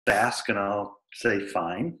ask and I'll say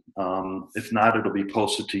fine. If not, it'll be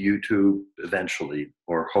posted to YouTube eventually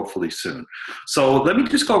or hopefully soon. So let me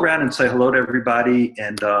just go around and say hello to everybody,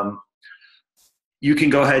 and you can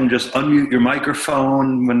go ahead and just unmute your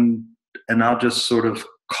microphone and I'll just sort of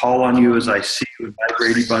call on you as I see you in my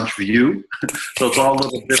Brady Bunch view. So it's all a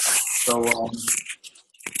little different. So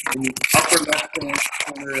in the upper left-hand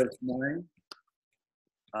corner of mine,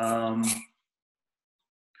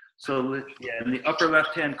 in the upper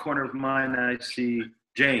left-hand corner of mine, I see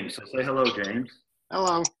James. So say hello, James.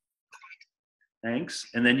 Hello. Thanks.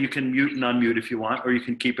 And then you can mute and unmute if you want, or you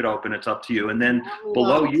can keep it open. It's up to you. And then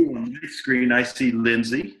below you on my screen, I see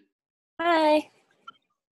Lindsay. Hi.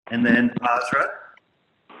 And then Azra.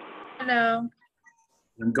 Hello.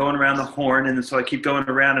 I'm going around the horn, and so I keep going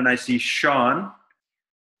around, and I see Sean.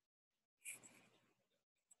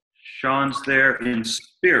 Sean's there in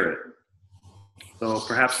spirit. So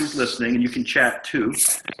perhaps he's listening, and you can chat too.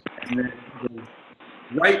 And then to the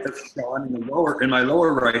right of Sean, in my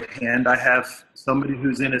lower right hand, I have somebody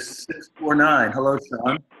who's in a 649. Hello,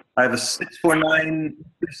 Sean. I have a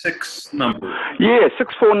 64936 number. Yeah,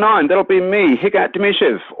 649. That'll be me, Higat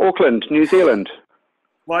Demishev, Auckland, New Zealand.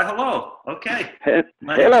 Why, hello. Okay.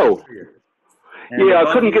 Hello. Yeah,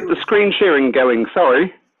 I couldn't get the screen sharing going.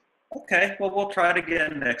 Sorry. Okay. Well, we'll try it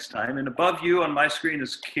again next time. And above you on my screen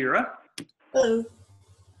is Kira. Hello.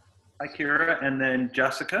 Hi, Kira. And then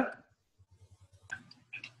Jessica.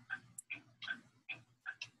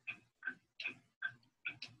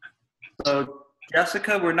 So,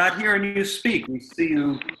 Jessica, we're not hearing you speak. We see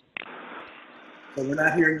you, but we're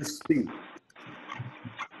not hearing you speak.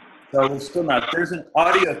 So we're still not. There's an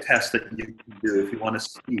audio test that you can do if you want to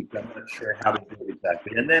speak. I'm not sure how to do it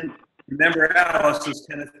exactly. And then remember, Alice is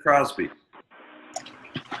Kenneth Crosby.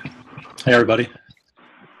 Hey, everybody.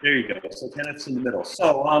 There you go. So Kenneth's in the middle.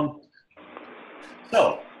 So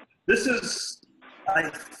this is, I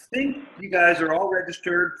think you guys are all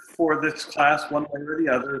registered for this class one way or the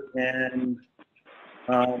other. And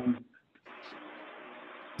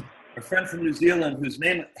a friend from New Zealand whose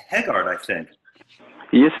name, Haggard, I think.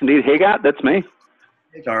 Yes, indeed. Haggard, that's me.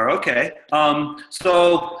 Hagar, okay.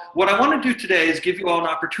 So what I want to do today is give you all an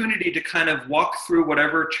opportunity to kind of walk through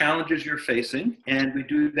whatever challenges you're facing, and we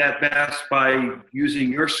do that best by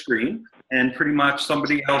using your screen, and pretty much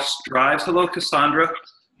somebody else drives. Hello, Cassandra.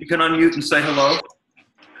 You can unmute and say hello.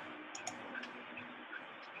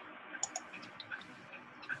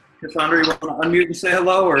 Cassandra, you want to unmute and say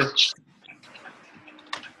hello, or?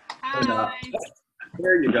 Hi.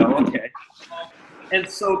 There you go, okay. And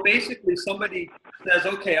so basically somebody says,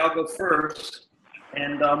 okay, I'll go first,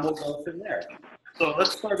 and we'll go from there. So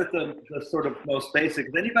let's start at the sort of most basic.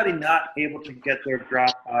 Is anybody not able to get their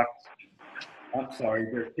Dropbox,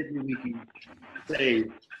 their TiddlyWiki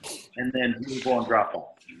saved, and then viewable on Dropbox?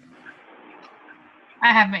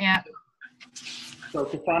 I haven't yet. So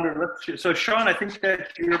Cassandra, so Sean, I think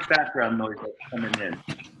that's your background noise that's coming in.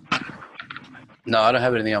 No, I don't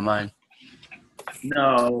have anything on mine.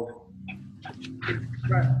 No. I'm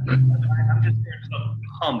just hearing some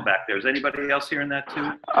hum back there. Is anybody else hearing that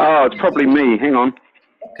too? Oh, it's probably me. Hang on.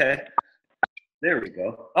 Okay. There we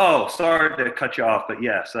go. Oh, sorry to cut you off, but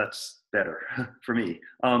yes, that's better for me.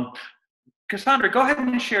 Cassandra, go ahead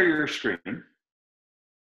and share your screen.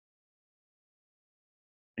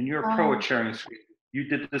 And you're a pro at sharing screen. You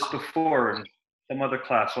did this before in some other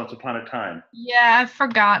class once upon a time. Yeah, I've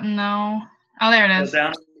forgotten though. Oh, there it is.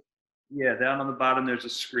 So down on the bottom there's a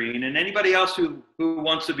screen. And anybody else who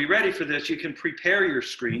wants to be ready for this, you can prepare your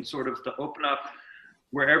screen sort of to open up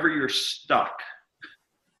wherever you're stuck.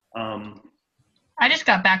 I just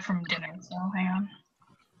got back from dinner, so hang on.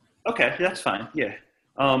 Okay, that's fine. Yeah.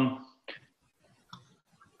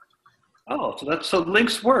 So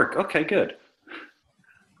links work. Okay, good.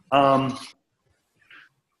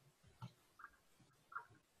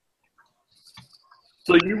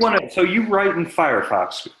 So you write in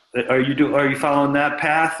Firefox. Are you following that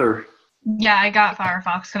path, or? Yeah, I got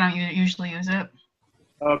Firefox. I don't usually use it.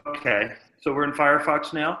 Okay, so we're in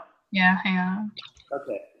Firefox now. Yeah, hang on.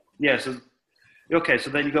 Okay. Yeah. So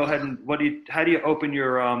then you go ahead and how do you open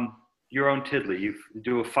your own Tiddly? You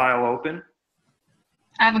do a file open?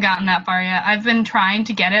 I haven't gotten that far yet. I've been trying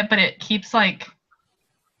to get it, but it keeps like.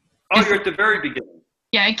 Oh, you're at the very beginning.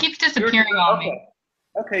 Yeah, it keeps disappearing on me.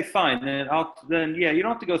 Okay, fine. Then you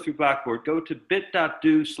don't have to go through Blackboard. Go to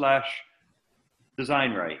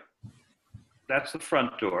bit.do/DesignWrIte. That's the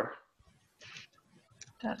front door.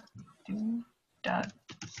 No,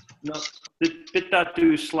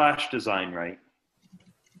 bit.do/DesignWrite.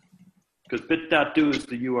 Because bit.do is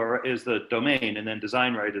the URL, is the domain, and then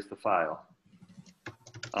DesignWrite is the file.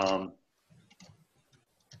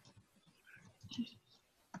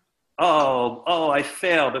 Oh, I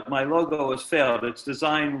failed. My logo has failed. It's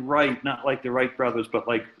DesignWrITe, not like the Wright brothers, but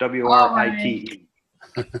like WRITE.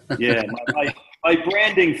 Yeah, my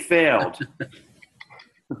branding failed.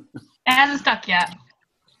 It hasn't stuck yet.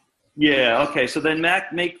 Yeah, okay. So then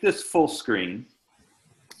make this full screen.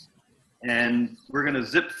 And we're going to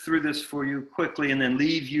zip through this for you quickly and then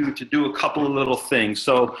leave you to do a couple of little things.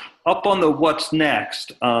 So up on the what's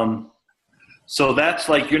next, so that's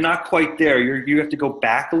like you're not quite there. You have to go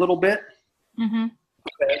back a little bit. Mm-hmm.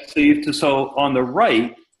 Okay, so on the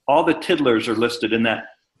right, all the tiddlers are listed in that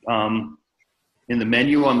in the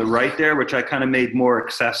menu on the right there, which I kind of made more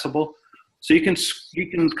accessible. So you can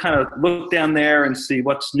kind of look down there and see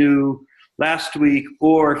what's new last week,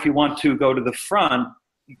 or if you want to go to the front,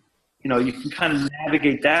 you can kind of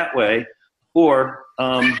navigate that way, or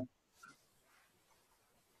on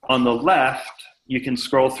the left, you can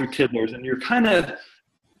scroll through tiddlers, and you're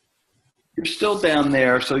still down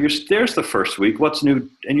there. So there's the first week. What's new?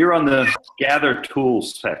 And you're on the gather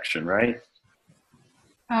tools section, right?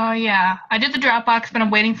 Oh yeah, I did the Dropbox, but I'm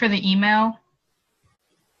waiting for the email.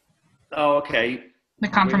 Oh, okay. The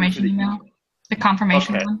confirmation email. The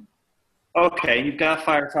confirmation one. Okay, you've got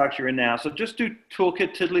Firefox you're in now. So just do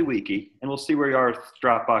Toolkit Tiddlywiki, and we'll see where you are with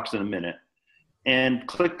Dropbox in a minute. And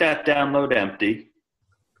click that download empty.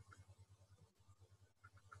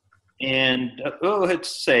 And hit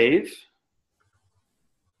save.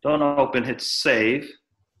 Don't open, hit save.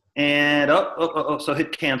 And so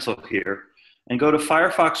hit cancel here. And go to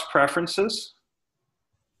Firefox Preferences.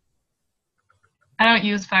 I don't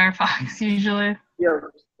use Firefox usually. Yeah,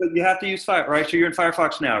 but you have to use Firefox, right? So you're in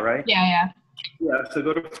Firefox now, right? Yeah. Yeah, so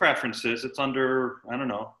go to Preferences. It's under, I don't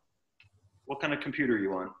know. What kind of computer are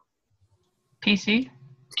you on? PC.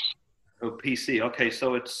 Oh, PC. Okay,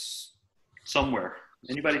 so it's somewhere.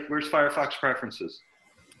 Anybody, where's Firefox Preferences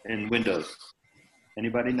in Windows?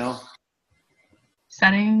 Anybody know?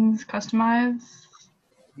 Settings, customize.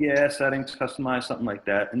 Yeah, settings, customize, something like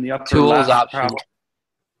that. In the upper Tools left, options.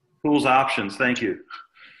 Tools options, thank you.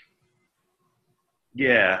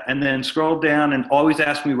 Yeah, and then scroll down and always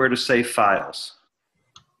ask me where to save files.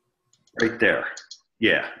 Right there.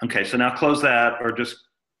 Yeah, okay, so now close that or just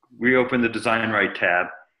reopen the DesignWrITe tab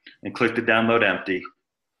and click the download empty.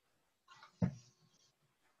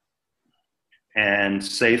 And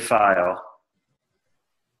save file.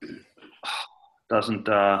 Doesn't,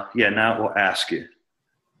 yeah, now it will ask you.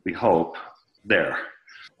 We hope. There.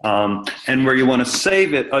 And where you want to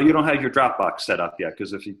save it, you don't have your Dropbox set up yet,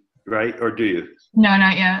 because right? Or do you? No,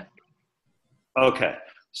 not yet. Okay.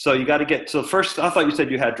 So you got to so first, I thought you said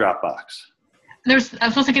you had Dropbox. I'm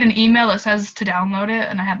supposed to get an email that says to download it,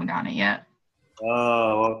 and I haven't gotten it yet.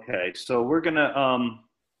 Oh, okay. So we're going to,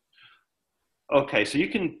 okay, so you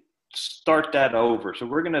can start that over. So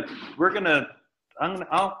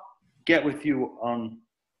I'll get with you on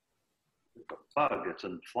the bug that's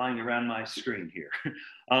flying around my screen here.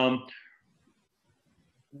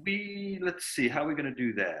 Let's see, how are we going to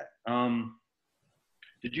do that?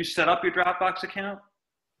 Did you set up your Dropbox account?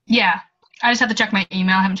 Yeah, I just have to check my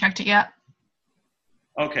email. I haven't checked it yet.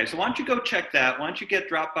 Okay, so why don't you go check that? Why don't you get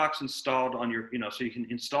Dropbox installed on your, so you can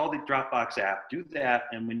install the Dropbox app, do that,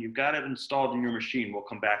 and when you've got it installed in your machine, we'll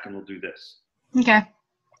come back and we'll do this. Okay.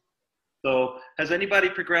 So has anybody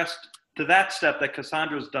progressed to that step that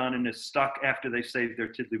Cassandra's done and is stuck after they saved their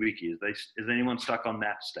Tiddlywiki? Is anyone stuck on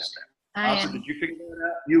that step? am. Did you figure that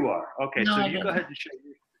out? You are. Okay, No, so I you go didn't. ahead and show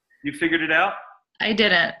you figured it out? I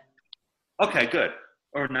didn't. Okay, good.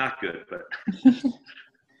 Or not good, but.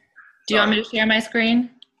 Do you want me to share my screen?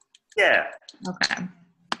 Yeah. Okay.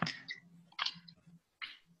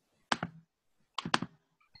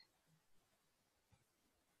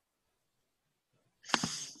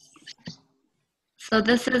 So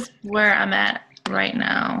this is where I'm at right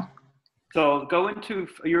now. So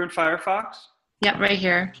you're in Firefox? Yep, right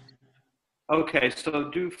here. Okay, so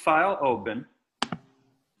do File Open.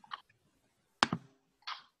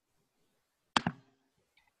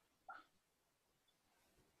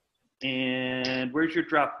 And where's your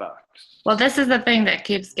Dropbox? Well, this is the thing that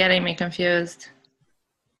keeps getting me confused.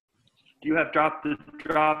 Do you have the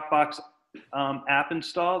Dropbox app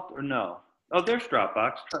installed or no? Oh, there's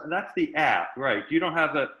Dropbox. That's the app, right? You don't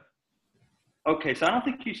have okay, so I don't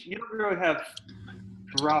think you don't really have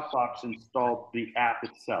Dropbox installed, the app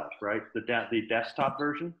itself, right? The desktop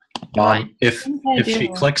version? If she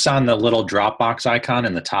clicks on the little Dropbox icon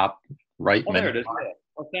in the top right Oh, there menu. it is. Yeah.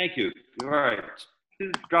 Oh, thank you. All right. See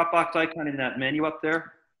the Dropbox icon in that menu up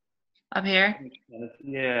there? Up here?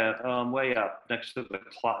 Yeah, way up next to the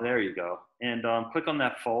clock. There you go. And click on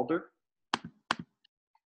that folder.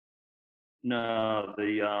 No,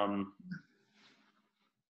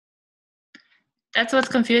 That's what's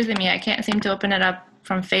confusing me. I can't seem to open it up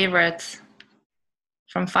from favorites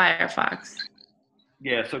from Firefox.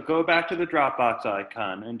 Yeah, so go back to the Dropbox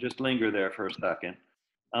icon and just linger there for a second.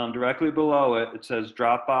 Directly below it, it says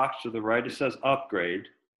Dropbox. To the right, it says Upgrade.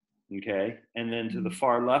 Okay, and then to the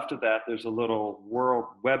far left of that, there's a little world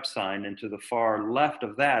web sign, and to the far left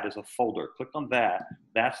of that is a folder. Click on that.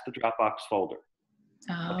 That's the Dropbox folder.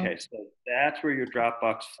 Oh. Okay, so that's where your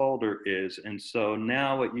Dropbox folder is. And so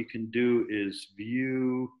now what you can do is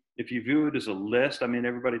view, if you view it as a list, I mean,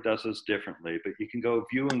 everybody does this differently, but you can go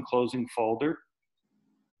view and closing folder.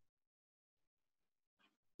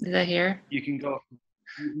 Is that here? You can go,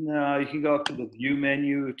 no, you can go up to the view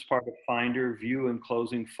menu. It's part of Finder, view and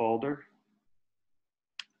closing folder.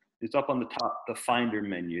 It's up on the top, the Finder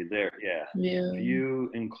menu there, yeah. View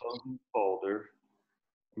and closing folder.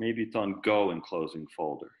 Maybe it's on Go and closing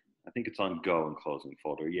folder. I think it's on Go and closing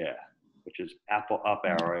folder, yeah, which is Apple up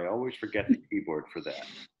arrow. I always forget the keyboard for that.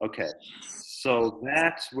 Okay, so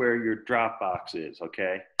that's where your Dropbox is,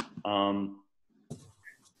 okay?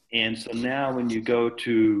 And so now when you go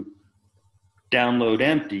to download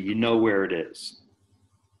empty, you know where it is.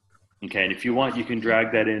 Okay, and if you want, you can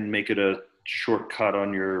drag that in, make it a shortcut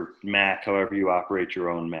on your Mac, however you operate your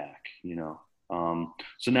own Mac, you know.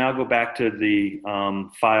 So now go back to the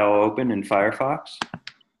file open in Firefox.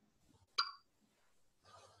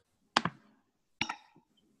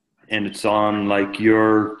 And it's on like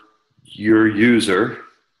your user.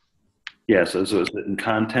 Yes, yeah, so is it in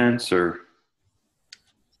contents or?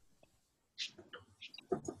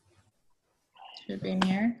 Should be in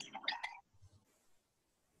here.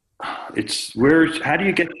 It's where, how do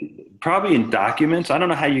you get, probably in documents. I don't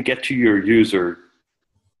know how you get to your user.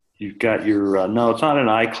 You've got your, no, it's not an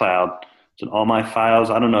iCloud. It's in all my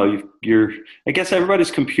files. I don't know. I guess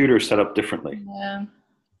everybody's computer is set up differently. Yeah.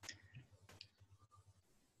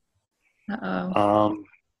 Uh-oh.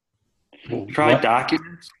 Try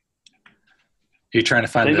documents. You're trying to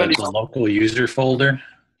find the local user folder?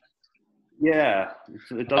 Yeah.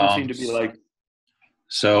 It doesn't seem to be like.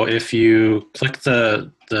 So if you click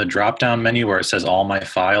the drop-down menu where it says all my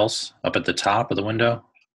files up at the top of the window.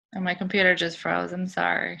 Oh, my computer just froze. I'm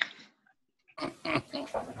sorry.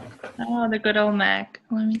 Oh, the good old Mac.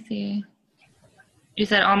 Let me see. You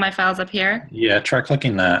said all my files up here? Yeah, try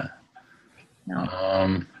clicking that.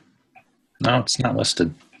 No. No, it's not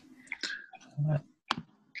listed.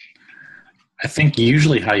 I think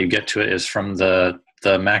usually how you get to it is from the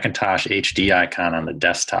Macintosh HD icon on the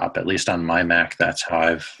desktop. At least on my Mac, that's how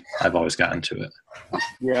I've always gotten to it.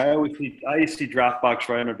 Yeah, I used to see Dropbox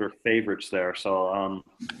right under favorites there. So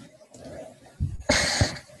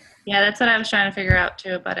yeah, that's what I was trying to figure out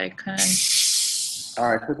too, but I couldn't.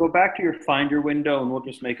 All right, so go back to your Finder window, and we'll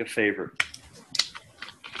just make a favorite.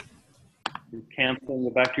 You're canceling. Go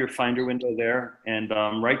back to your Finder window there, and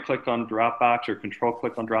right-click on Dropbox or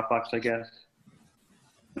Control-click on Dropbox, I guess.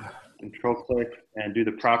 Control-click and do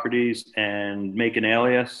the properties and make an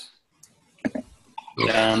alias.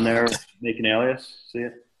 Down there, make an alias. See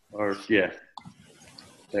it? Or yeah,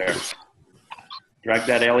 there. Drag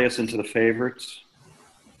that alias into the favorites.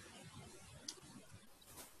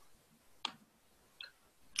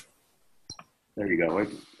 There you go.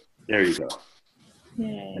 There you go.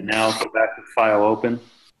 Yay. And now go back to File Open.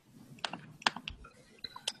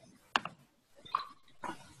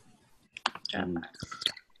 Dropbox.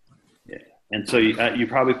 Yeah. And so you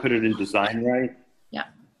probably put it in DesignWrIte. Yeah.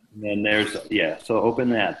 And then there's, yeah, so open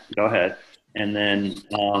that. Go ahead. And then,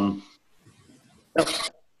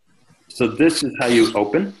 so this is how you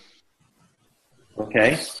open.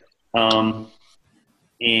 Okay.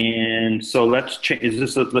 And so let's change. Is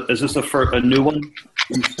this a new one?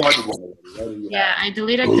 You started one already, right? Yeah, I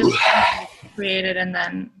deleted this one I created and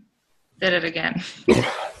then did it again. So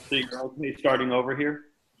you're okay starting over here?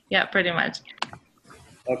 Yeah, pretty much.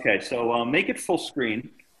 Okay, so make it full screen.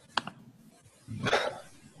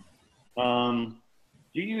 Do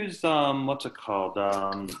you use, what's it called?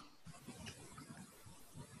 I'll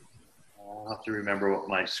have to remember what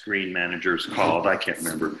my screen manager is called. I can't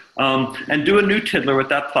remember. And do a new tiddler with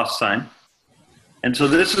that plus sign. And so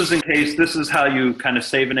this is in case, this is how you kind of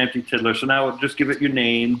save an empty tiddler. So now just give it your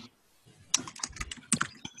name.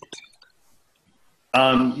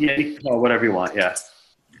 Yeah, you can call it whatever you want, yeah.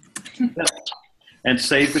 And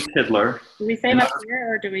save the tiddler. Do we save up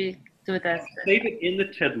here or do we do this? Save it in the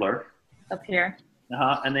tiddler. Up here.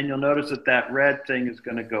 And then you'll notice that that red thing is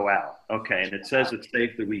going to go out. Okay, and it says it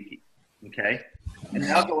saved the wiki. Okay, and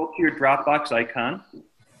now go up to your Dropbox icon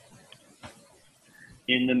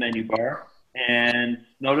in the menu bar, and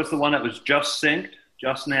notice the one that was just synced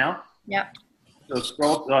just now. Yep. So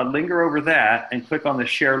scroll, linger over that, and click on the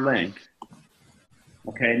share link.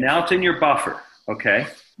 Okay, now it's in your buffer. Okay.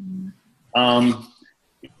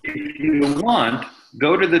 If you want,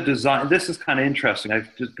 go to the design. This is kind of interesting. I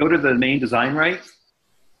just go to the main DesignWrITe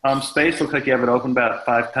space. Looks like you have it open about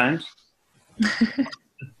 5 times.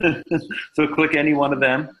 So click any one of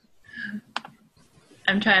them.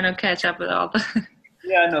 I'm trying to catch up with all the.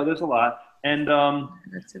 Yeah, no, there's a lot. And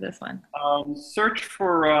Let's do this one. search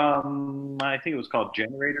for, I think it was called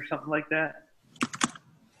Generate or something like that.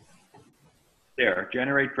 There,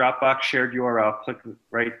 Generate Dropbox Shared URL. Click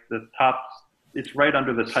right the top. It's right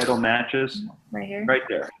under the title matches. Right here? Right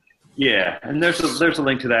there. Yeah, and there's a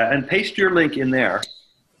link to that. And paste your link in there.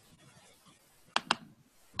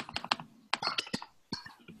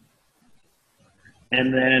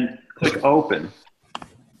 And then click Open.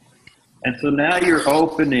 And so now you're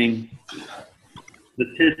opening the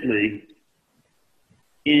Tiddly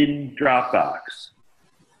in Dropbox.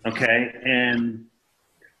 Okay? And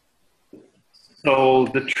so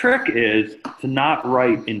the trick is to not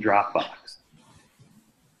write in Dropbox.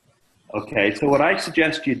 Okay, so what I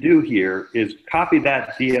suggest you do here is copy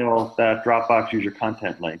that that Dropbox user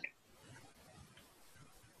content link.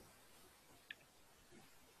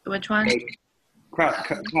 Which one?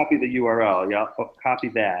 Copy the URL, yeah, copy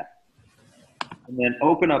that. And then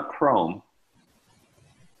open up Chrome.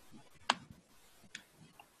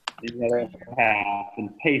 The other half and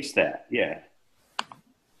paste that, yeah.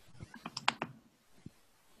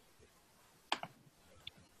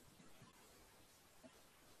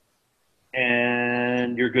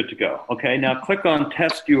 And you're good to go. Okay, now click on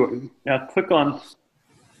test. Now click on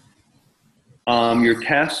your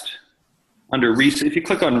test under recent. If you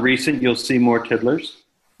click on recent, you'll see more tiddlers.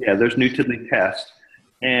 Yeah, there's new tiddly test,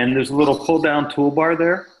 and there's a little pull-down toolbar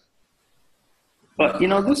there. But you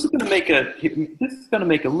know, this is going to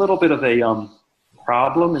make a little bit of a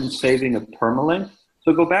problem in saving a permalink.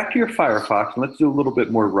 So go back to your Firefox and let's do a little bit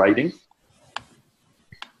more writing.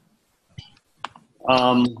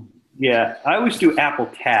 Yeah, I always do Apple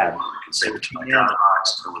Tab. I can save it to my Dropbox. I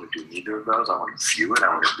don't want to do neither of those. I want to view it. I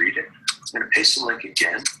want to read it. I'm going to paste the link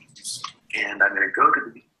again, and I'm going to go to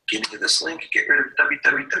the beginning of this link, get rid of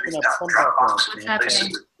www.dropbox, and replace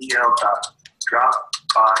it with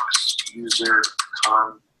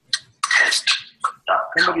el.dropboxusercontent.com.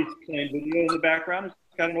 Somebody's playing video in the background.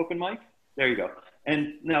 It's got an open mic. There you go.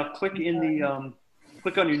 And now click in the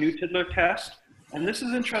click on your new Tiddler test. And this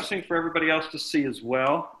is interesting for everybody else to see as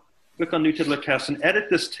well. Click on New Tiddler Test and edit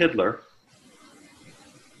this Tiddler.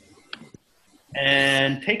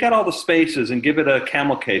 And take out all the spaces and give it a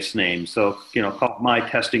camel case name. So, you know, call it My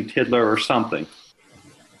Testing Tiddler or something.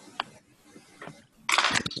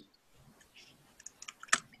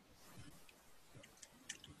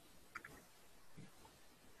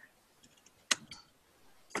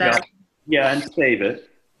 Yeah, and save it.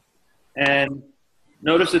 And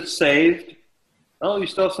notice it's saved. Oh, you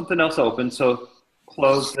still have something else open, so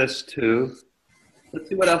close this too. Let's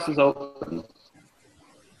see what else is open.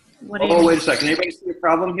 Oh, wait a second. Anybody see a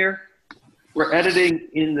problem here? We're editing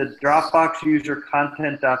in the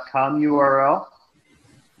DropboxUserContent.com URL.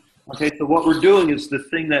 Okay, so what we're doing is the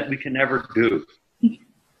thing that we can never do.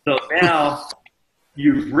 So now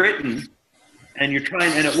you've written, and you're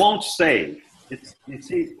trying, and it won't save. You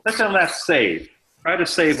see, click on that save. Try to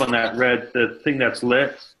save on that red, the thing that's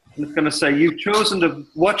lit. And it's going to say, you've chosen to,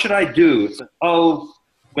 what should I do? It's, oh,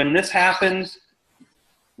 when this happens,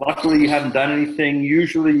 luckily you haven't done anything.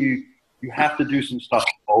 Usually you have to do some stuff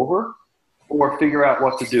over or figure out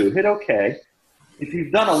what to do. Hit OK. If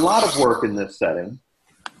you've done a lot of work in this setting,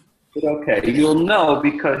 hit OK. You'll know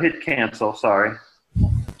because, hit cancel, sorry.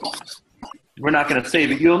 We're not going to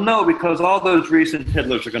save it. You'll know because all those recent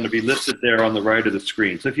tiddlers are going to be listed there on the right of the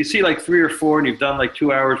screen. So if you see like 3 or 4 and you've done like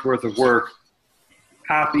 2 hours worth of work,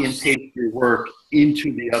 copy and paste your work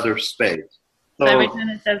into the other space. So every time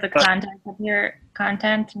it says the content of your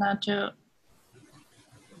content, not to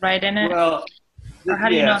write in it? Well, or how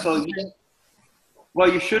do you know? So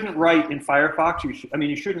well, you shouldn't write in Firefox. You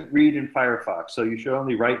shouldn't read in Firefox. So you should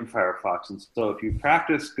only write in Firefox. And so if you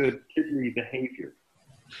practice good tiddly behavior,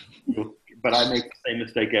 but I make the same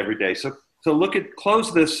mistake every day. So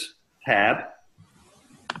close this tab.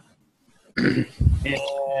 And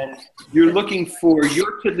you're looking for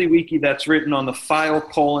your TiddlyWiki that's written on the file ://.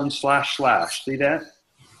 See that?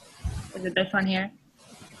 Is it this one here?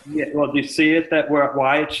 Yeah. Well, do you see it?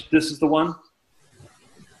 This is the one.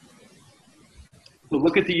 So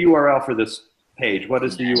look at the URL for this page. What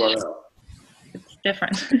is the URL? It's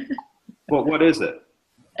different. Well, what is it?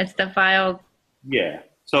 It's the file. Yeah.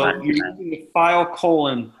 So you're using the file :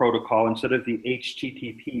 protocol instead of the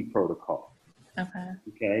HTTP protocol. Okay.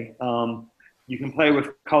 Okay. you can play with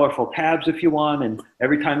colorful tabs if you want, and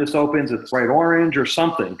every time this opens, it's bright orange or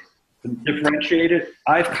something to differentiate it.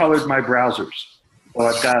 I've colored my browsers. So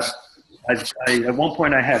I've got, at one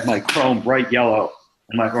point I had my Chrome bright yellow,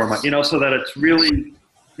 and you know, so that it's really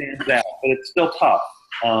stands out, but it's still tough.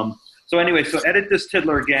 So anyway, so edit this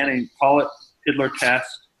tiddler again and call it tiddler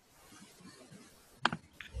test.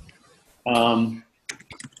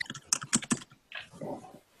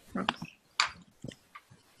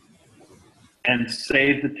 And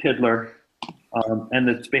save the tiddler. And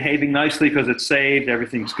it's behaving nicely because it's saved,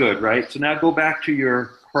 everything's good, right? So now go back to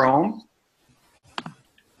your Chrome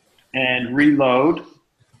and reload.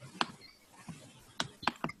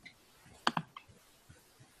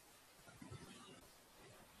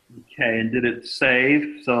 Okay, and did it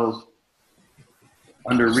save? So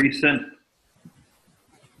under recent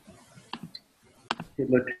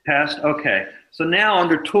tiddler test, okay. So now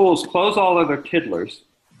under tools, close all other tiddlers.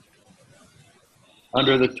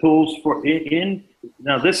 Under the tools for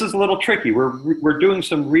now this is a little tricky. We're doing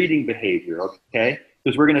some reading behavior, okay?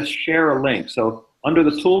 Because we're going to share a link. So under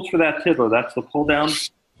the tools for that tiddler, that's the pull down.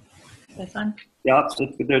 This one? Yeah,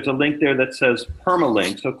 there's a link there that says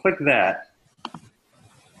permalink. So click that.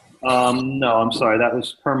 No, I'm sorry, that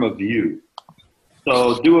was permaview.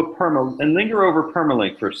 So do a and linger over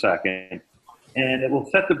permalink for a second. And it will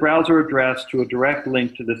set the browser address to a direct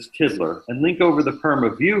link to this tiddler. And link over the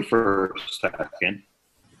perma view for a second.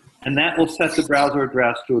 And that will set the browser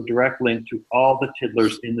address to a direct link to all the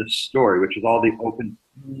tiddlers in the story, which is all the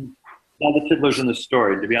tiddlers in the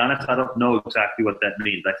story. To be honest, I don't know exactly what that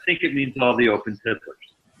means. I think it means all the open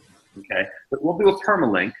tiddlers. Okay, but we'll do a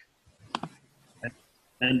permalink.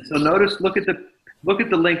 And so notice, look at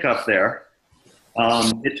the link up there.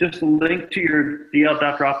 It's just a link to your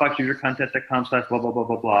dl.dropboxusercontent.com/blah, blah, blah,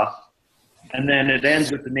 blah, blah. And then it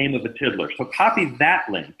ends with the name of the tiddler. So copy that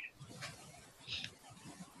link.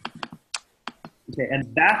 Okay,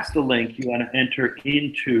 and that's the link you want to enter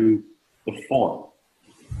into the form.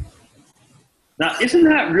 Now, isn't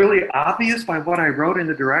that really obvious by what I wrote in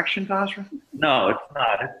the directions, Azra? No, it's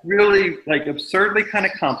not. It's really like absurdly kind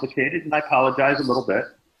of complicated, and I apologize a little bit.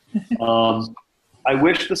 I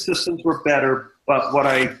wish the systems were better, but what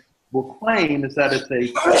I will claim is that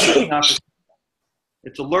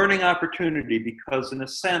it's a learning opportunity because, in a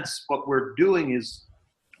sense, what we're doing is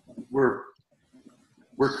we're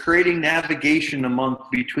creating navigation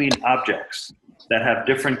between objects that have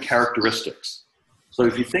different characteristics. So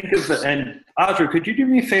if you think of and Audra, could you do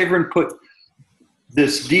me a favor and put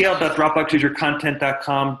this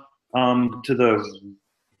dl.dropboxusercontent.com to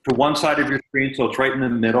one side of your screen so it's right in the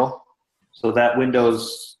middle, so that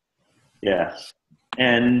window's, yeah.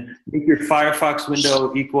 And make your Firefox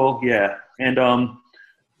window equal, yeah. And do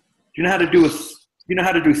you know how to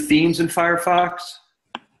do themes in Firefox?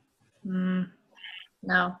 No.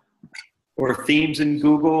 Or themes in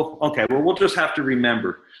Google? Okay, well, we'll just have to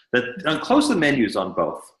remember that. Close the menus on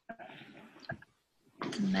both.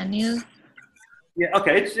 Menus? Yeah,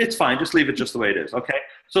 okay, it's fine. Just leave it just the way it is, okay?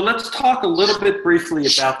 So let's talk a little bit briefly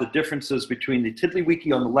about the differences between the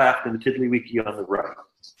TiddlyWiki on the left and the TiddlyWiki on the right.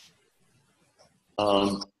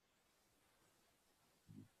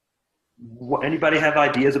 Anybody have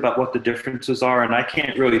ideas about what the differences are? And I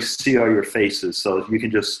can't really see all your faces, so you can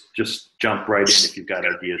just jump right in if you've got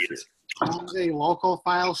ideas. One's a local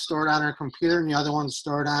file stored on our computer, and the other one's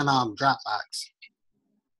stored on Dropbox.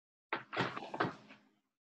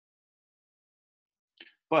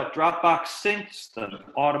 But Dropbox syncs them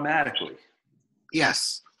automatically.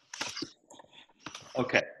 Yes.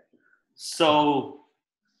 Okay. So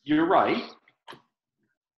you're right.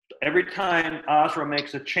 Every time Azra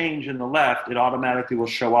makes a change in the left, it automatically will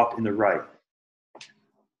show up in the right.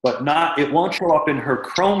 But it won't show up in her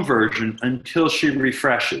Chrome version until she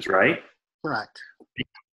refreshes, right? Correct.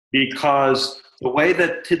 Because the way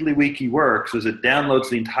that TiddlyWiki works is it downloads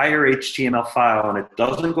the entire HTML file and it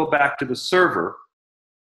doesn't go back to the server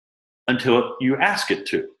until you ask it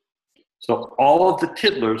to. So all of the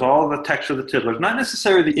tiddlers, all of the text of the tiddlers, not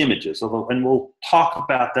necessarily the images, although, and we'll talk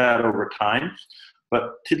about that over time,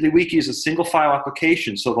 but TiddlyWiki is a single file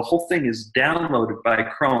application, so the whole thing is downloaded by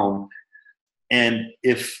Chrome. And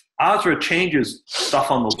if Azra changes stuff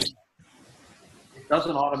on the left, it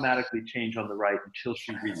doesn't automatically change on the right until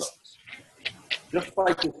she reloads. Just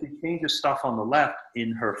like if she changes stuff on the left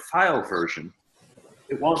in her file version,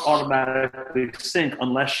 it won't automatically sync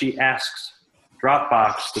unless she asks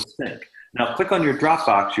Dropbox to sync. Now click on your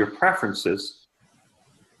Dropbox, your preferences.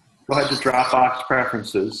 Go ahead to Dropbox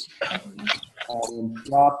preferences.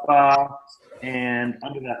 Dropbox, and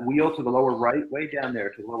under that wheel to the lower right, way down there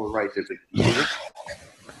to the lower right, there's a gear.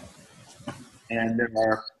 and there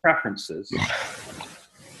are preferences.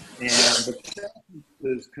 And the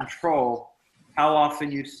preferences control how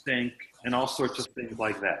often you sync and all sorts of things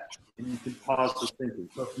like that. And you can pause the syncing.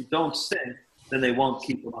 So if you don't sync, then they won't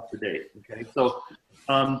keep them up to date. Okay, so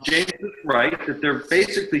James is right that they're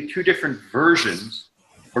basically two different versions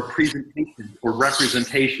or presentations or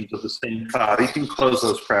representations of the same file. You can close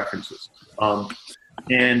those preferences.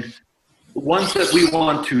 And the ones that we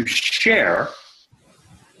want to share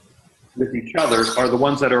with each other are the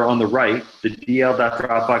ones that are on the right, the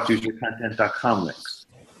dl.dropboxusercontent.com links.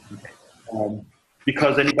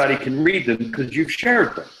 Because anybody can read them because you've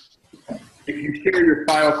shared them. If you share your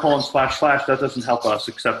file : / that doesn't help us,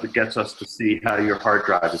 except it gets us to see how your hard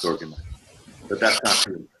drive is organized. But that's not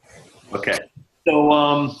true. Okay.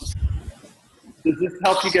 So does this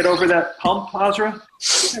help you get over that hump, Azra?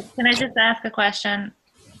 Can I just ask a question?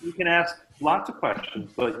 You can ask lots of questions,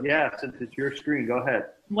 but yeah, since it's your screen, go ahead.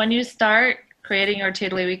 When you start creating your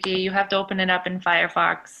TiddlyWiki, you have to open it up in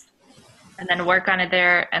Firefox and then work on it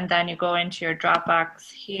there, and then you go into your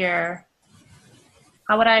Dropbox here.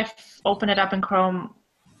 How would I open it up in Chrome?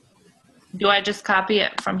 Do I just copy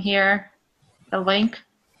it from here, the link,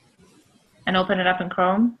 and open it up in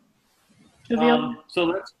Chrome? So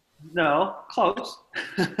let's, no, close.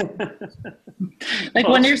 Like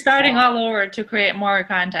when you're starting all over to create more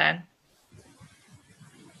content.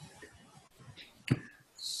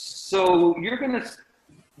 So you're going to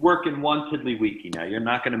work in one TiddlyWiki now. You're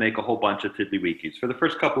not going to make a whole bunch of TiddlyWikis. For the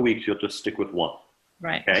first couple weeks, you'll just stick with one.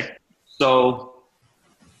 Right. Okay. So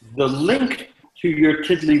the link to your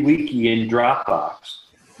TiddlyWiki in Dropbox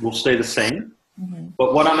will stay the same. Mm-hmm.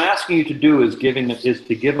 But what I'm asking you to do is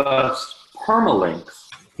to give us permalinks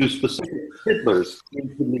to specific tiddlers in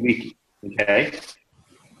TiddlyWiki. Okay.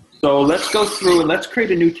 So let's go through and let's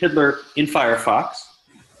create a new tiddler in Firefox.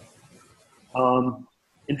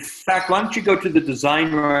 In fact, why don't you go to the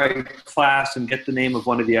DesignWrITe class and get the name of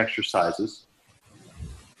one of the exercises.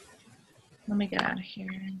 Let me get out of here.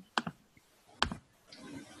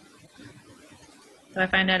 Do I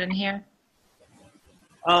find that in here?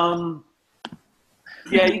 Yeah,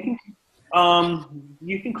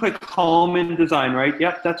 you can click home in DesignWrITe.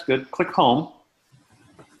 Yep, that's good. Click home.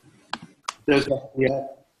 There's yeah.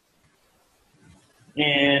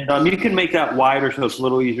 And you can make that wider so it's a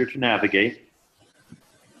little easier to navigate.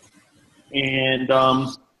 And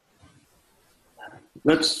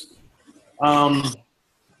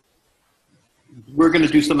we're going to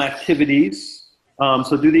do some activities.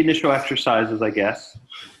 So do the initial exercises, I guess.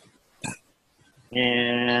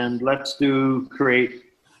 And let's do create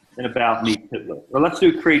an about me tiddler. Or let's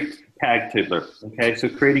do create tag tiddler. Okay, so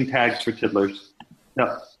creating tags for tiddlers.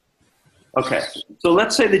 No. Okay, so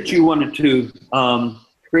let's say that you wanted to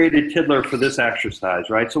create a tiddler for this exercise,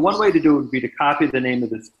 right? So one way to do it would be to copy the name of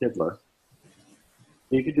this tiddler.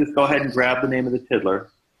 You can just go ahead and grab the name of the tiddler.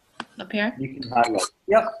 Up here? You can highlight.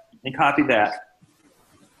 Yep, and copy that.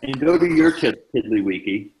 And go to your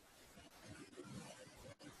TiddlyWiki.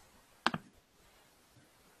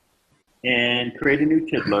 And create a new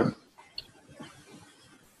tiddler.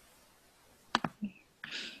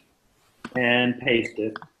 And paste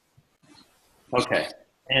it. Okay.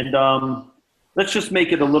 And let's just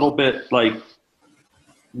make it a little bit like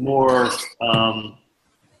more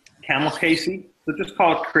camel casey. So just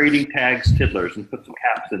call it creating tags tiddlers and put some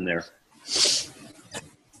caps in there.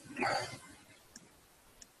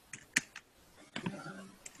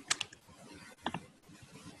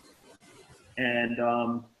 And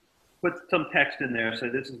put some text in there. So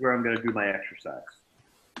this is where I'm going to do my exercise.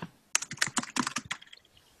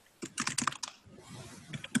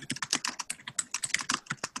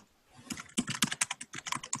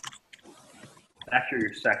 Actually,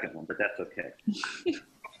 your second one, but that's okay.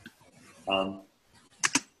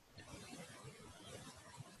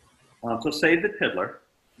 So save the tiddler.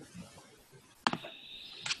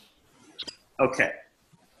 Okay.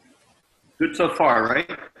 Good so far, right?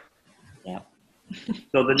 Yeah.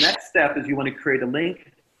 So the next step is you want to create a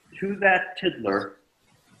link to that tiddler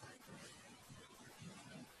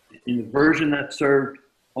in the version that's served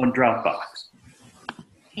on Dropbox.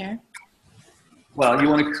 Here? Well, you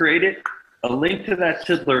want to create a link to that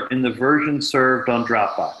tiddler in the version served on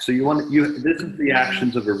Dropbox. So this is the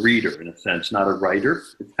actions of a reader in a sense, not a writer.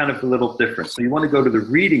 It's kind of a little different. So you want to go to the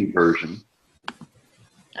reading version.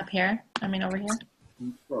 Up here? I mean over here?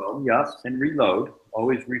 Well, yes, and reload.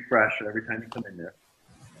 Always refresh every time you come in there.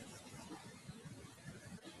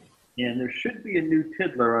 And there should be a new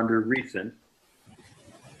tiddler under recent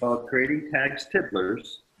called creating tags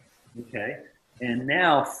tiddlers. Okay. And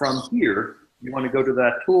now from here, you want to go to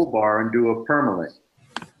that toolbar and do a permalink.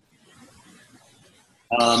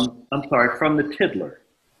 I'm sorry, from the tiddler.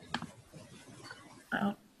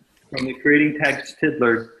 Oh. From the creating tags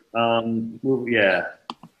tiddler. Yeah.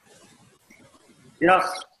 Yep.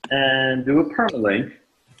 And do a permalink.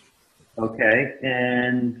 Okay.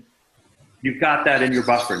 And you've got that in your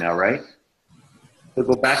buffer now, right? So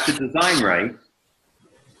go back to DesignWrITe.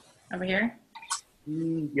 Over here?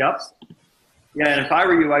 Yep. Yeah, and if I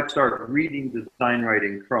were you, I'd start reading DesignWrITe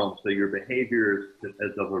in Chrome. So your behavior is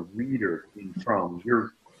as of a reader in Chrome.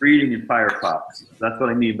 You're reading in Firefox. That's what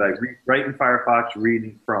I mean by write in Firefox, read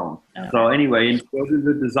in Chrome. Okay. So anyway, go to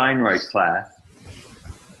the DesignWrITe class.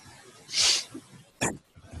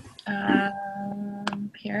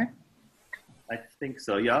 Here? I think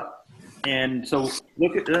so, yeah. And so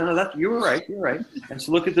look at, you were right, you're right. And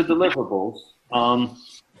so look at the deliverables.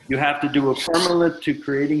 You have to do a permalink to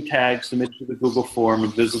creating tags, submit to the Google form,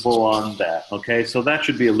 and visible on that. Okay, so that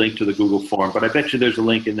should be a link to the Google form, but I bet you there's a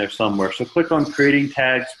link in there somewhere. So click on creating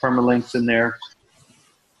tags, permalinks in there.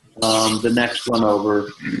 The next one over,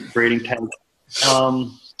 creating tags.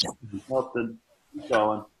 Keep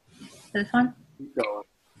going. This one? Keep going.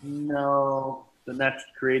 No, the next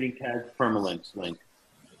creating tags, permalinks link.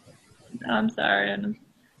 No, I'm sorry.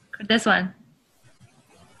 This one,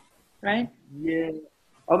 right? Yeah.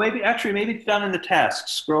 Oh, maybe it's down in the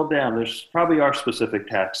tasks. Scroll down. There's probably our specific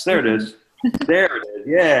tasks. There it is. There it is.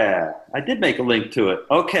 Yeah. I did make a link to it.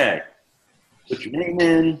 Okay. Put your name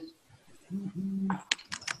in.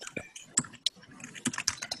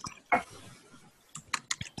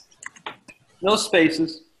 No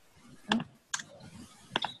spaces. Come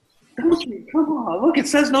on. Look, it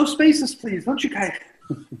says no spaces, please. Don't you guys?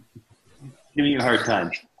 Give me a hard time.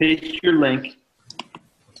 Paste your link.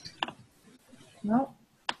 Nope.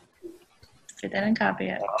 You didn't copy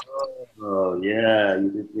it. Oh yeah,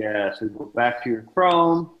 you did. Yeah, so go back to your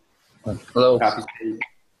Chrome. Hello.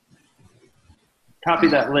 Copy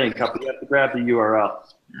that link. You have to grab the URL.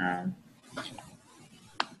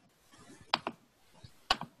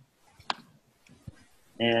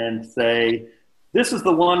 And say, this is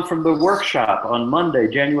the one from the workshop on Monday,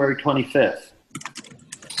 January 25th.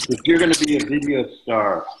 If you're going to be a video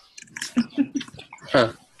star.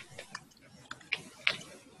 Huh.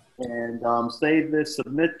 And save this,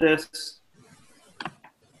 submit this.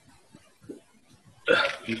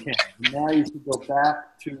 Okay. Now you can go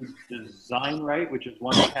back to DesignWrITe, which is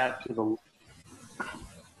one tab to the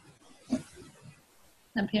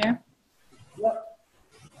up here. Yep.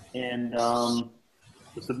 And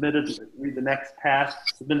read the next task.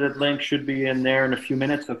 Submitted link should be in there in a few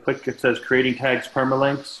minutes. So click. It says creating tags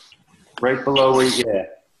permalinks right below where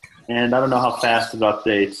And I don't know how fast it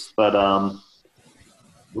updates, but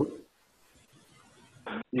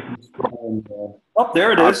you can scroll and, oh,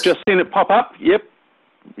 there it is. I've just seen it pop up. Yep.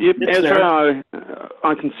 Ezra,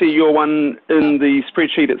 I can see your one in the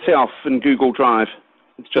spreadsheet itself in Google Drive.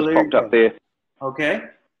 It's just popped up there. Okay.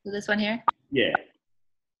 So this one here? Yeah.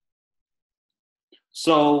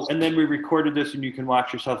 So, and then we recorded this, and you can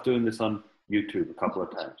watch yourself doing this on YouTube a couple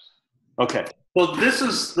of times. Okay. Well, this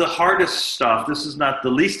is the hardest stuff. This is not the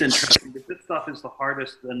least interesting, but this stuff is the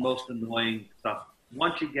hardest and most annoying stuff.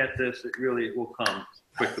 Once you get this, it will come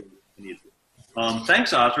quickly and easily.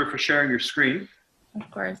 Thanks, Ozra, for sharing your screen. Of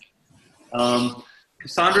course.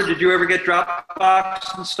 Cassandra, did you ever get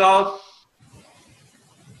Dropbox installed?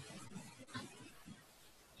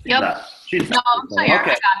 Yep. She's no, I'm still here.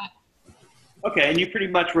 Okay. I got it. Okay, and you pretty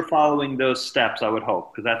much were following those steps, I would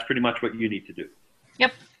hope, because that's pretty much what you need to do.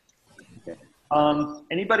 Yep. Okay.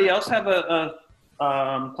 Anybody else have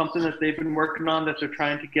something that they've been working on that they're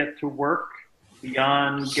trying to get to work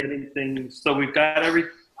beyond getting things? So we've got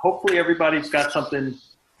hopefully everybody's got something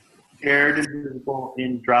shared and visible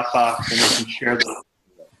in Dropbox, and they can share those,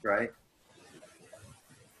 right?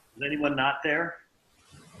 Is anyone not there?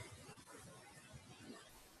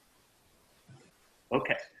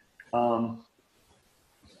 Okay.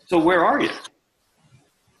 So where are you?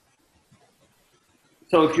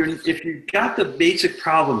 So if you got the basic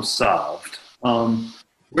problem solved,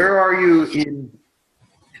 where are you in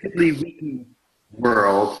TiddlyWiki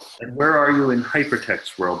world, and where are you in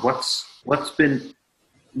hypertext world? What's been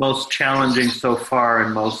most challenging so far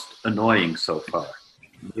and most annoying so far?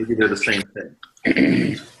 Maybe they're the same thing.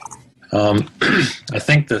 I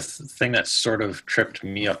think the thing that sort of tripped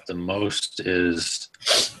me up the most is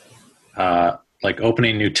like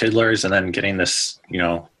opening new tiddlers and then getting this,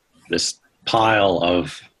 this pile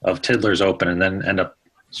of tiddlers open, and then end up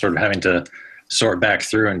sort of having to sort back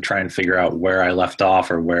through and try and figure out where I left off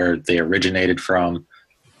or where they originated from.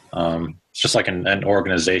 It's just like an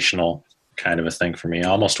organizational kind of a thing for me. I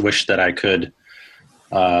almost wish that I could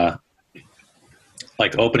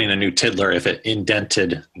like opening a new tiddler if it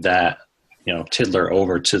indented that, tiddler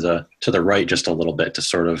over to the right just a little bit to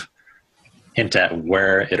sort of hint at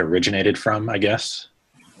where it originated from, I guess.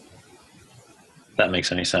 If that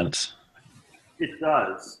makes any sense. It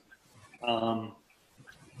does. And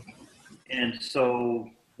so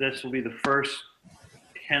this will be the first,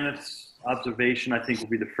 Kenneth's observation, I think, will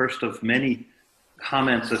be the first of many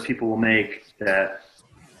comments that people will make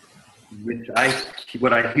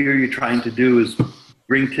what I hear you trying to do is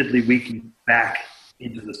bring Tiddlywiki back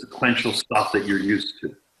into the sequential stuff that you're used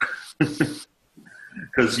to.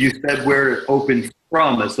 Because you said where it opened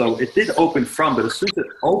from, as though it did open from, but as soon as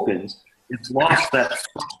it opens, it's lost that.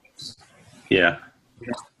 Yeah.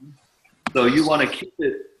 So you want to keep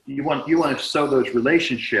it. You want to show those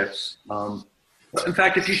relationships. In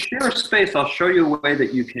fact, if you share a space, I'll show you a way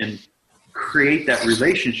that you can create that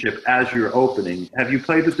relationship as you're opening. Have you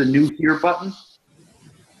played with the New Here button?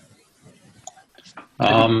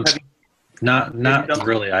 Not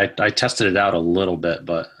really. I tested it out a little bit,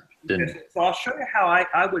 but didn't. Okay, so I'll show you how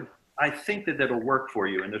I think that'll work for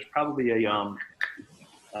you. And there's probably a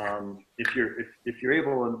if you're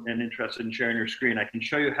able and interested in sharing your screen, I can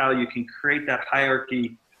show you how you can create that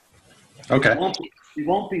hierarchy. Okay. It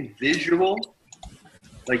won't be visual.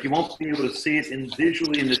 Like you won't be able to see it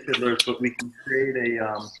visually in the tiddlers, but we can create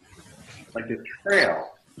a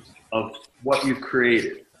trail of what you've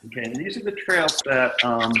created. Okay, and these are the trails that.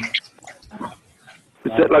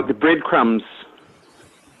 Is that like the breadcrumbs?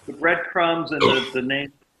 The breadcrumbs and the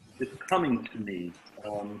name is coming to me.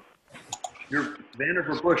 Your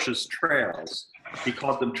Vannevar Bush's trails. He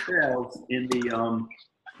called them trails in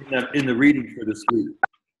the reading for this week.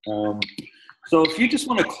 So if you just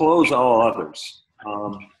want to close all others,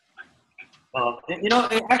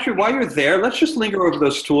 actually while you're there, let's just linger over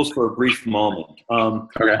those tools for a brief moment.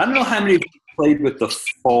 Okay. I don't know how many of you played with the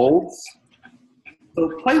folds. So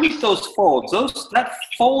play with those folds. That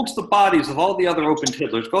folds the bodies of all the other open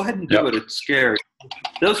tiddlers. Go ahead and do it. It's scary.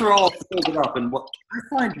 Those are all folded up. And what I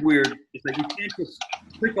find weird is that you can't just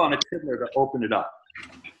click on a tiddler to open it up.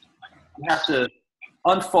 You have to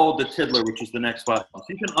unfold the tiddler, which is the next button. So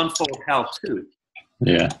you can unfold how to.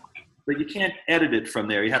 Yeah. But you can't edit it from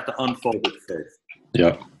there. You have to unfold it first.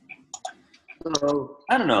 Yep. So,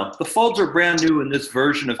 I don't know. The folds are brand new in this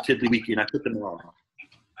version of Tiddlywiki, and I put them on.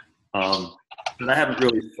 But I haven't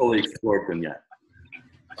really fully explored them yet.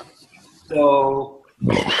 So,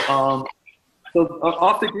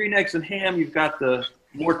 off the green eggs and ham, you've got the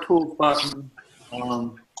more tools button,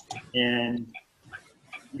 and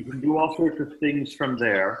you can do all sorts of things from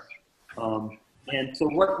there. And so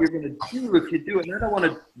what you're going to do if you do it, and I don't want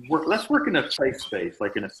to work, let's work in a play space,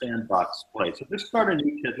 like in a sandbox place. So just start a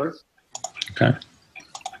new tiddler. Okay.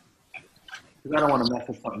 Because I don't want to mess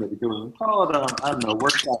with something that we're doing. Call it, I don't know,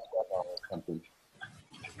 workshop demo or something.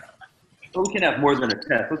 But we can have more than a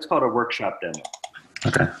test. Let's call it a workshop demo.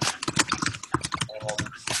 Okay.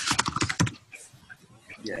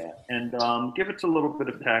 Yeah, and give it a little bit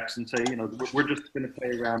of text and say, we're just going to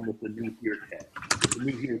play around with the New Here tag. The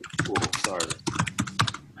New Here tool, sorry.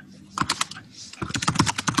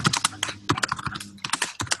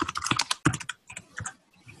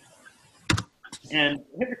 And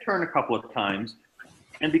hit return a couple of times.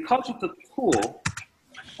 And because it's a tool,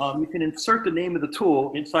 you can insert the name of the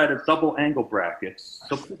tool inside of double angle brackets.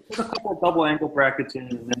 So put a couple of double angle brackets in,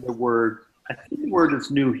 and then the word, I think the word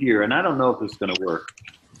is New Here, and I don't know if it's going to work.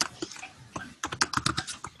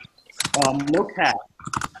 No caps.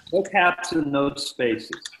 No caps and no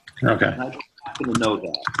spaces. Okay. And I don't happen to know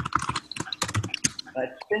that. I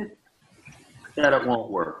think that it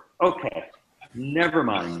won't work. Okay. Never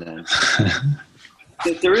mind then.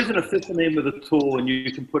 If there is an official name of the tool and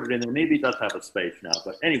you can put it in there, maybe it does have a space now.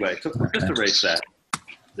 But anyway, so just erase that.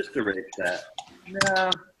 Just erase that. No,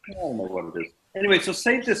 I don't know what it is. Anyway, so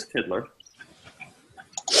save this tiddler.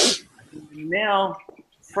 Now,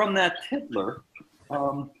 from that tiddler,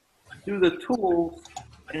 do the tools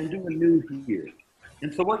and do a New Here.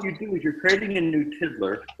 And so what you do is you're creating a new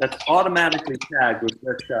tiddler that's automatically tagged with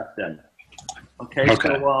Workshop Demo. Okay.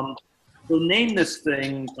 So name this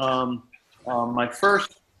thing, my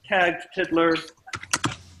first tagged tiddler.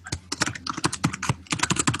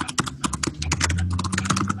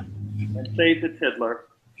 And save the tiddler.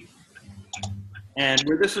 And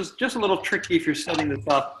where this is just a little tricky if you're setting this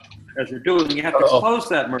up as you're doing, you have to close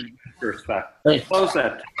that merge first back. Close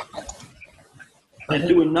that. And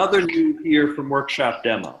do another New Here from Workshop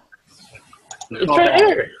Demo. It's right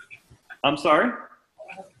here. I'm sorry?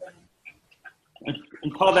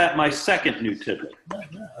 And call that my second new tiddler.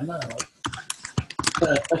 No.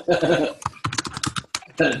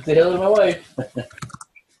 Say hello to my wife.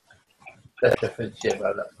 That's definitely cheap.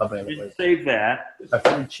 And save that. That's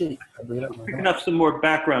really cheap. I bring it up. Picking up some more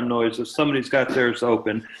background noise if somebody's got theirs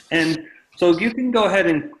open. And so you can go ahead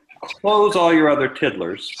and close all your other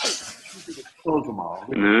tiddlers. Close them all.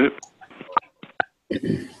 No.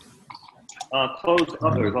 Close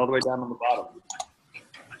others all the way down on the bottom.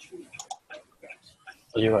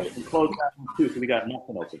 Oh, you're right. And close that one too, so we got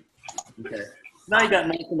nothing open. Okay. Now you got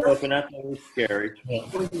nothing open. That's always scary. Yeah.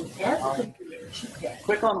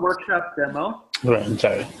 Click on Workshop Demo. Right, I'm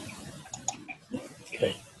sorry.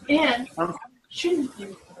 Okay. And Um, shouldn't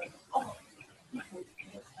you?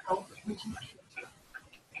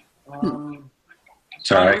 Sean,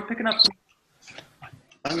 Sorry. are you picking up some?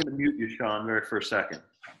 I'm going to mute you, Sean, for a second.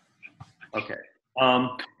 Okay.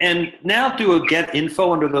 And now do a get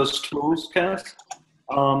info under those tools, Kenneth.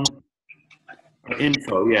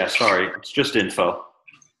 Info, yeah, sorry. It's just info.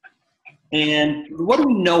 And what do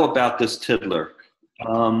we know about this tiddler?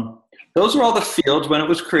 Those are all the fields: when it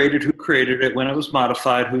was created, who created it, when it was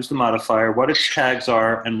modified, who's the modifier, what its tags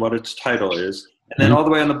are, and what its title is. And then all the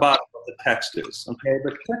way on the bottom, what the text is. Okay,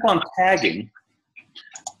 but click on tagging.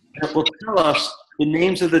 It will tell us the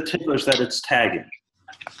names of the tiddlers that it's tagging.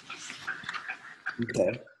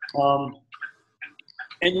 Okay.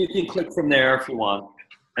 And you can click from there if you want,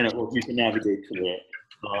 and you can navigate to it.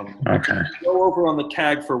 Okay. Go over on the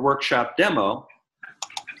tag for Workshop Demo.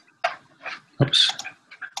 Oops.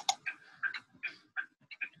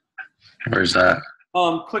 Where's that?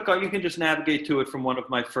 Click on. You can just navigate to it from one of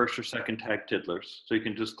my first or second tag tiddlers. So you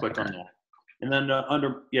can just click on that, and then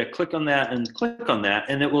click on that and click on that,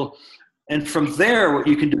 and it will. And from there, what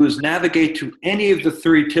you can do is navigate to any of the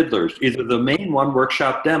three tiddlers, either the main one,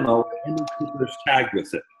 Workshop Demo, or any tiddlers tagged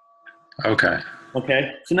with it. Okay.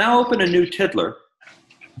 Okay. So now open a new tiddler,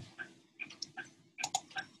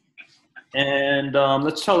 and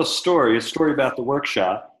let's tell a story about the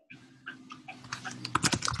workshop.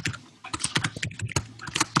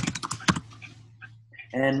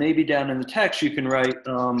 And maybe down in the text, you can write,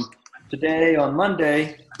 today on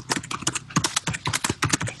Monday,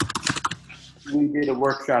 we did a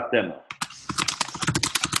workshop demo.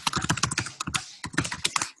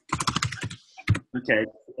 Okay,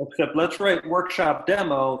 except let's write workshop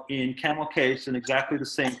demo in camel case in exactly the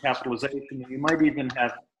same capitalization. You might even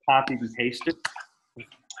have copied and pasted.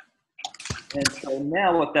 And so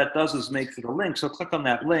now what that does is makes it a link. So click on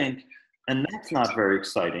that link, and that's not very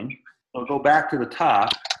exciting. So go back to the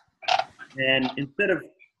top, and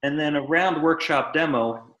and then around workshop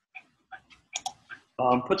demo,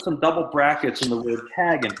 put some double brackets in the word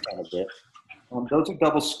tag in front of it. Those are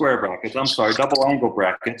double square brackets. I'm sorry, double angle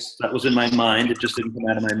brackets. That was in my mind. It just didn't come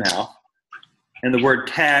out of my mouth. And the word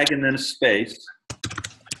tag and then a space.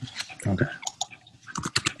 Okay.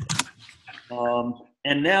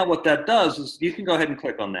 And now what that does is you can go ahead and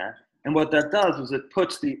click on that. And what that does is it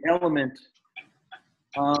puts the element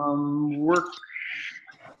workshop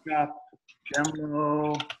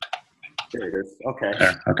demo. There it is. Okay.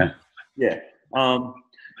 There. Okay. Yeah.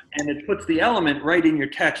 And it puts the element right in your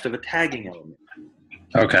text of a tagging element.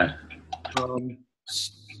 Okay.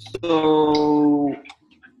 So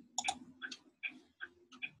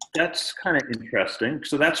that's kind of interesting.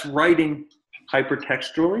 So that's writing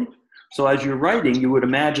hypertextually. So as you're writing, you would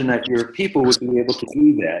imagine that your people would be able to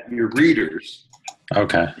do that, your readers.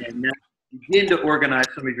 Okay. And now begin to organize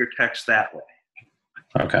some of your text that way.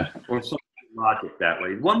 Okay. Or some logic that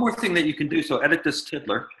way. One more thing that you can do, so edit this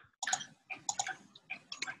tiddler.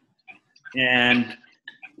 And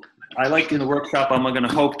I like in the workshop, I'm going to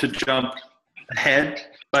hope to jump ahead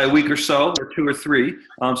by a week or so, or 2 or 3,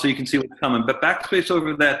 so you can see what's coming. But backspace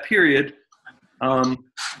over that period,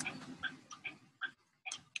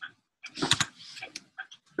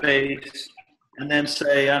 space, and then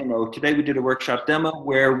say, I don't know, today we did a workshop demo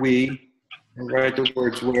where we, write the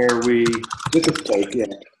words where we, with a space, yeah.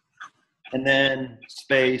 And then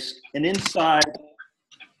space, and inside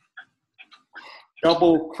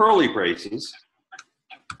double curly braces,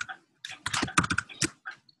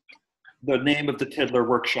 the name of the tiddler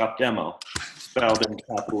workshop demo, spelled and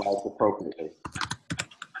capitalized appropriately.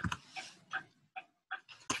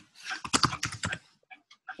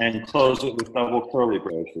 And close it with double curly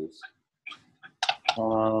braces.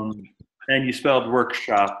 And you spelled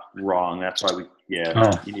workshop wrong. That's why you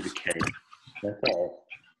need a K. That's all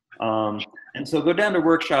right. And so go down to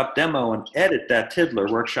workshop demo and edit that tiddler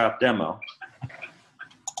workshop demo.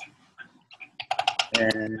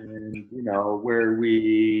 And, where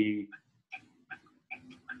we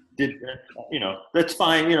did, that's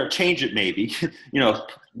fine, change it maybe,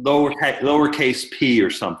 lowercase p or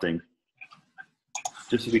something.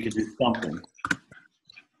 Just so we can do something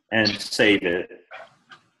and save it.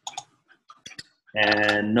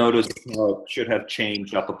 And notice how it should have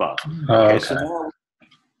changed up above. Okay.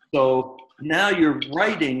 So now you're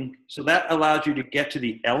writing, so that allows you to get to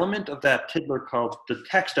the element of that tiddler called, the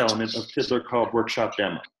text element of tiddler called workshop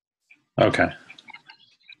demo. Okay.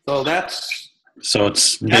 So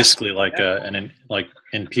it's basically like like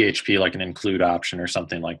in PHP, like an include option or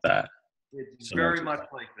something like that. It's very much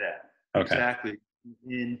like that. Okay. Exactly.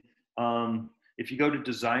 If you go to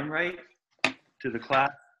DesignWrITe, to the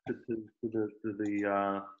class,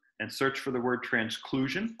 and search for the word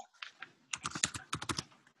transclusion.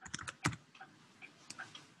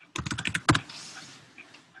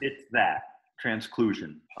 It's that,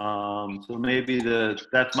 transclusion. So maybe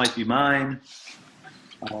that might be mine.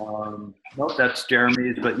 Nope, that's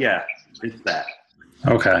Jeremy's, but yeah, it's that.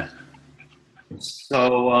 Okay.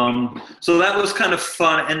 So so that was kind of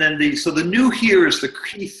fun. And then the new here is the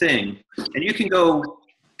key thing. And you can go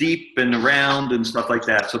deep and around and stuff like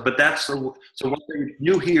that. So what the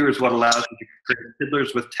new here is what allows you to create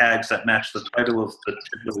tiddlers with tags that match the title of the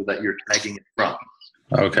tiddler that you're tagging it from.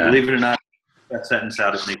 Okay. Believe it or not, that sentence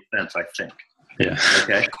out, it makes sense, I think. Yeah.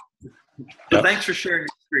 Okay. So thanks for sharing your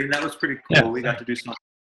screen. That was pretty cool. Yeah. We got to do something.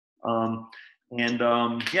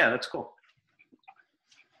 Yeah, that's cool.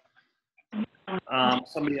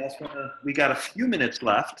 Somebody else we got a few minutes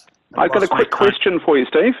left. I've got a quick question for you,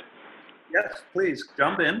 Steve. Yes, please,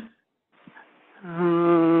 jump in.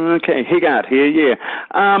 Okay, Higart here, yeah.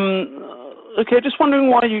 Okay, just wondering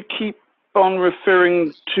why you keep on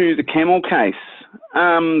referring to the camel case.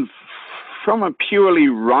 From a purely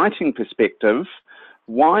writing perspective,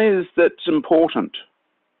 why is that important?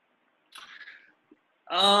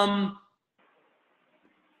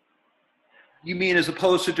 You mean as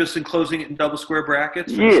opposed to just enclosing it in double square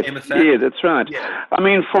brackets for Yes, the same effect? yeah, that's right. Yeah. I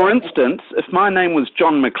mean, for instance, if my name was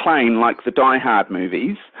John McClane, like the Die Hard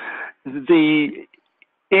movies, the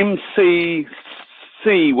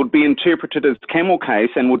MCC would be interpreted as camel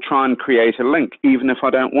case and would try and create a link, even if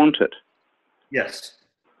I don't want it. Yes.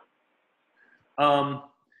 The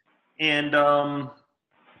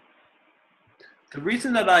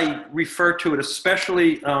reason that I refer to it,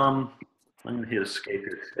 especially, I'm going to hit escape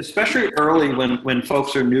here, especially early when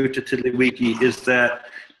folks are new to TiddlyWiki, is that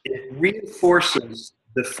it reinforces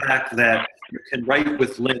the fact that you can write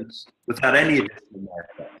with links without any additional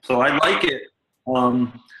markup. So I like it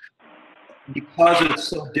because it's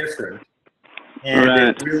so different,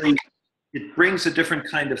 and it brings a different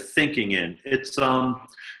kind of thinking in. It's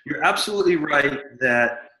you're absolutely right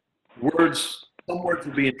that some words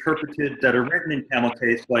will be interpreted that are written in camel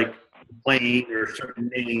case, like McLean or certain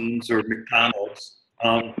names or McDonald's.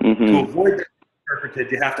 To avoid that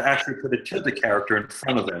interpreted, you have to actually put a tilde character in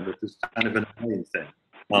front of them, which is kind of an annoying thing.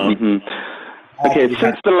 Okay,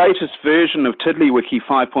 since the latest version of TiddlyWiki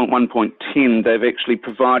 5.1.10, they've actually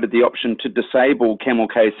provided the option to disable camel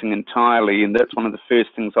casing entirely, and that's one of the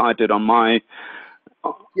first things I did on my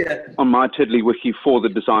TiddlyWiki for the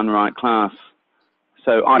DesignWrITe class.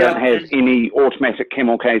 So I don't have any automatic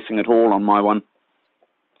camel casing at all on my one.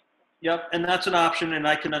 Yep, and that's an option, and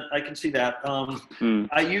I can see that.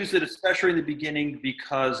 I use it especially in the beginning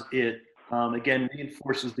because it again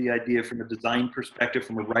reinforces the idea from a design perspective,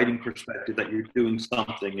 from a writing perspective, that you're doing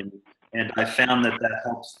something, and I found that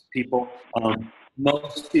helps people.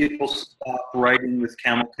 Most people stop writing with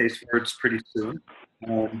camel case words pretty soon.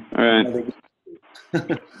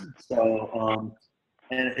 So.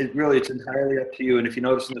 And it's entirely up to you. And if you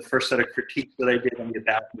notice in the first set of critiques that I did on the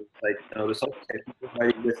About Me site, you notice, okay, people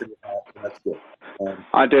writing with and without, so that's good.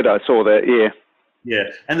 I saw that, yeah.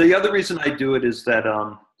 Yeah, and the other reason I do it is that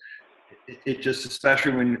it just,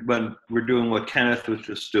 especially when we're doing what Kenneth was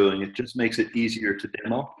just doing, it just makes it easier to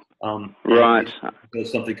demo. Right.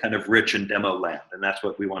 There's something kind of rich in demo land, and that's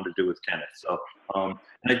what we wanted to do with Kenneth. So, and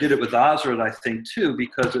I did it with Ozra, I think, too,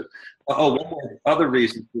 because one more other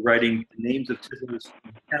reason for writing the names of tiddlers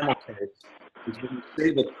in camel case is when you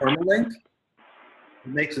save a permalink, it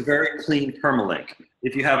makes a very clean permalink.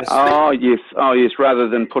 If you have a space, oh yes, rather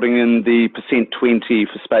than putting in the %20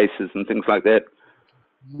 for spaces and things like that.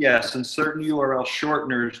 Yes, and certain URL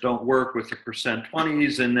shorteners don't work with the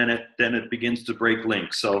 %20s, and then it begins to break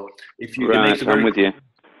links. So if you it makes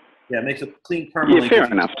a clean permalink. Yeah, fair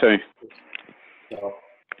enough too. So,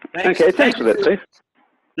 thanks for that, Steve.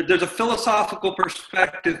 There's a philosophical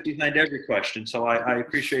perspective behind every question, so I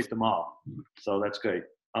appreciate them all. So that's great.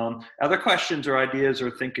 Other questions or ideas or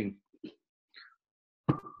thinking?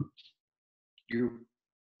 You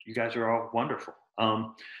guys are all wonderful.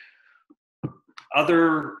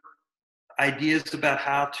 Other ideas about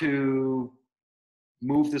how to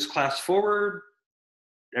move this class forward?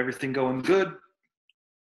 Everything going good?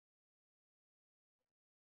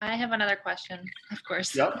 I have another question, of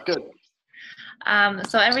course. Yep, good.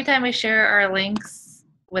 So every time we share our links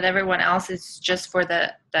with everyone else, it's just for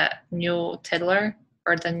the new tiddler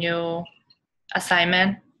or the new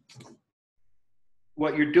assignment?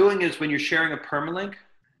 What you're doing is when you're sharing a permalink,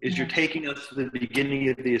 is you're taking us to the beginning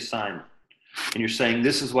of the assignment. And you're saying,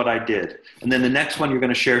 this is what I did. And then the next one you're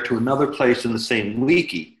going to share to another place in the same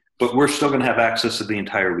wiki, but we're still going to have access to the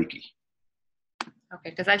entire wiki. Okay,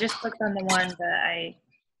 because I just clicked on the one that I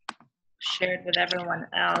shared with everyone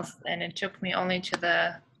else, and it took me only to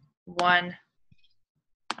the one.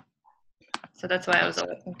 So that's why I was a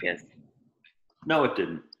little confused. No, it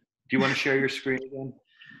didn't. Do you want to share your screen again?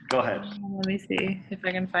 Go ahead. Let me see if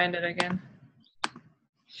I can find it again.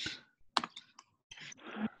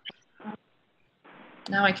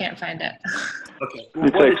 No, I can't find it. Okay.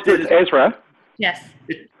 Well, what it did is, Ezra? Yes.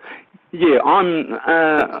 Yeah,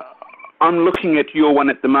 I'm looking at your one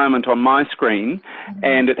at the moment on my screen,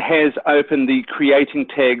 and it has opened the creating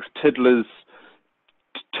tags tiddler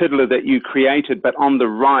that you created, but on the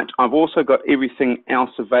right, I've also got everything else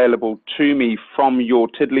available to me from your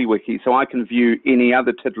TiddlyWiki, so I can view any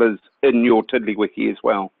other tiddlers in your TiddlyWiki as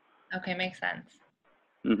well. Okay, makes sense.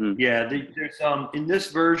 Mm-hmm. yeah, there's in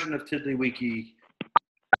this version of TiddlyWiki,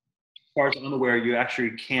 as far as I'm aware, you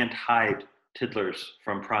actually can't hide tiddlers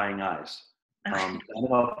from prying eyes. I don't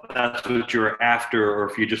know if that's what you're after,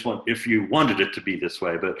 or if you wanted it to be this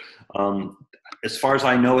way. But as far as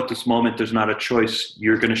I know at this moment, there's not a choice.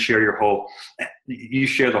 You're going to share you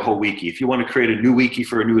share the whole wiki. If you want to create a new wiki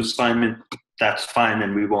for a new assignment, that's fine,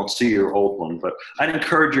 and we won't see your old one. But I'd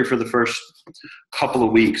encourage you for the first couple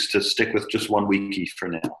of weeks to stick with just one wiki for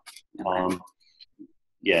now.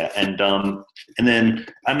 Yeah, and then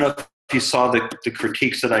I don't know if you saw the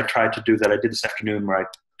critiques that I tried to do that I did this afternoon, where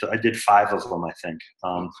I did 5 of them, I think.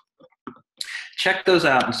 Check those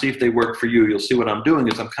out and see if they work for you. You'll see what I'm doing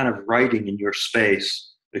is I'm kind of writing in your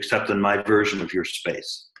space, except in my version of your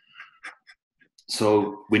space.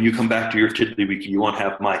 So when you come back to your TiddlyWiki, you won't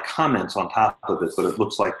have my comments on top of it, but it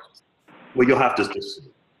looks like, well, you'll have to just.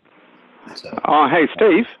 So. Oh, hey,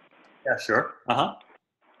 Steve. Yeah, sure. Uh-huh.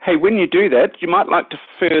 Hey, when you do that, you might like to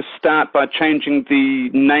first start by changing the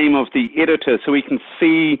name of the editor so we can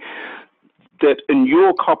see that in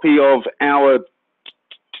your copy of our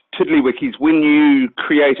TiddlyWikis, when you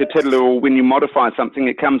create a tiddler or when you modify something,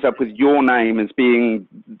 it comes up with your name as being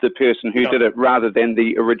the person who did it rather than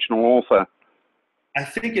the original author. I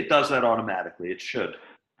think it does that automatically. It should,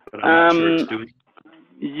 but I'm not sure it's doing it.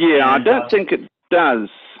 Yeah, I don't think it does.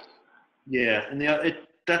 Yeah, and the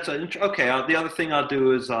other thing I'll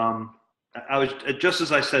do is I was just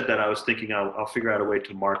as I said that, I was thinking I'll figure out a way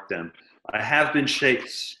to mark them. I have been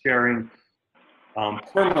sharing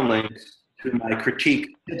permalinks to my critique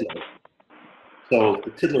tiddler. So the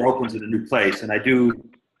tiddler opens in a new place, and I do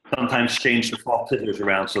sometimes change default tiddlers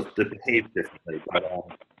around so they behave differently.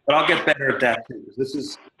 But I'll get better at that too,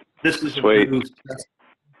 because this is Sweet. a new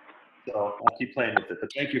so I'll keep playing with it. But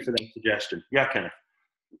thank you for that suggestion. Yeah, Kenneth.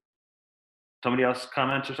 Somebody else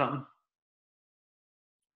comments or something?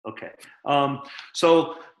 Okay.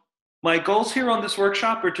 So my goals here on this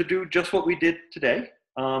workshop are to do just what we did today.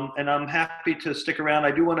 And I'm happy to stick around.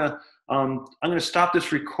 I do want to, I'm going to stop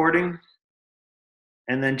this recording.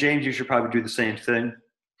 And then James, you should probably do the same thing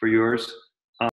for yours.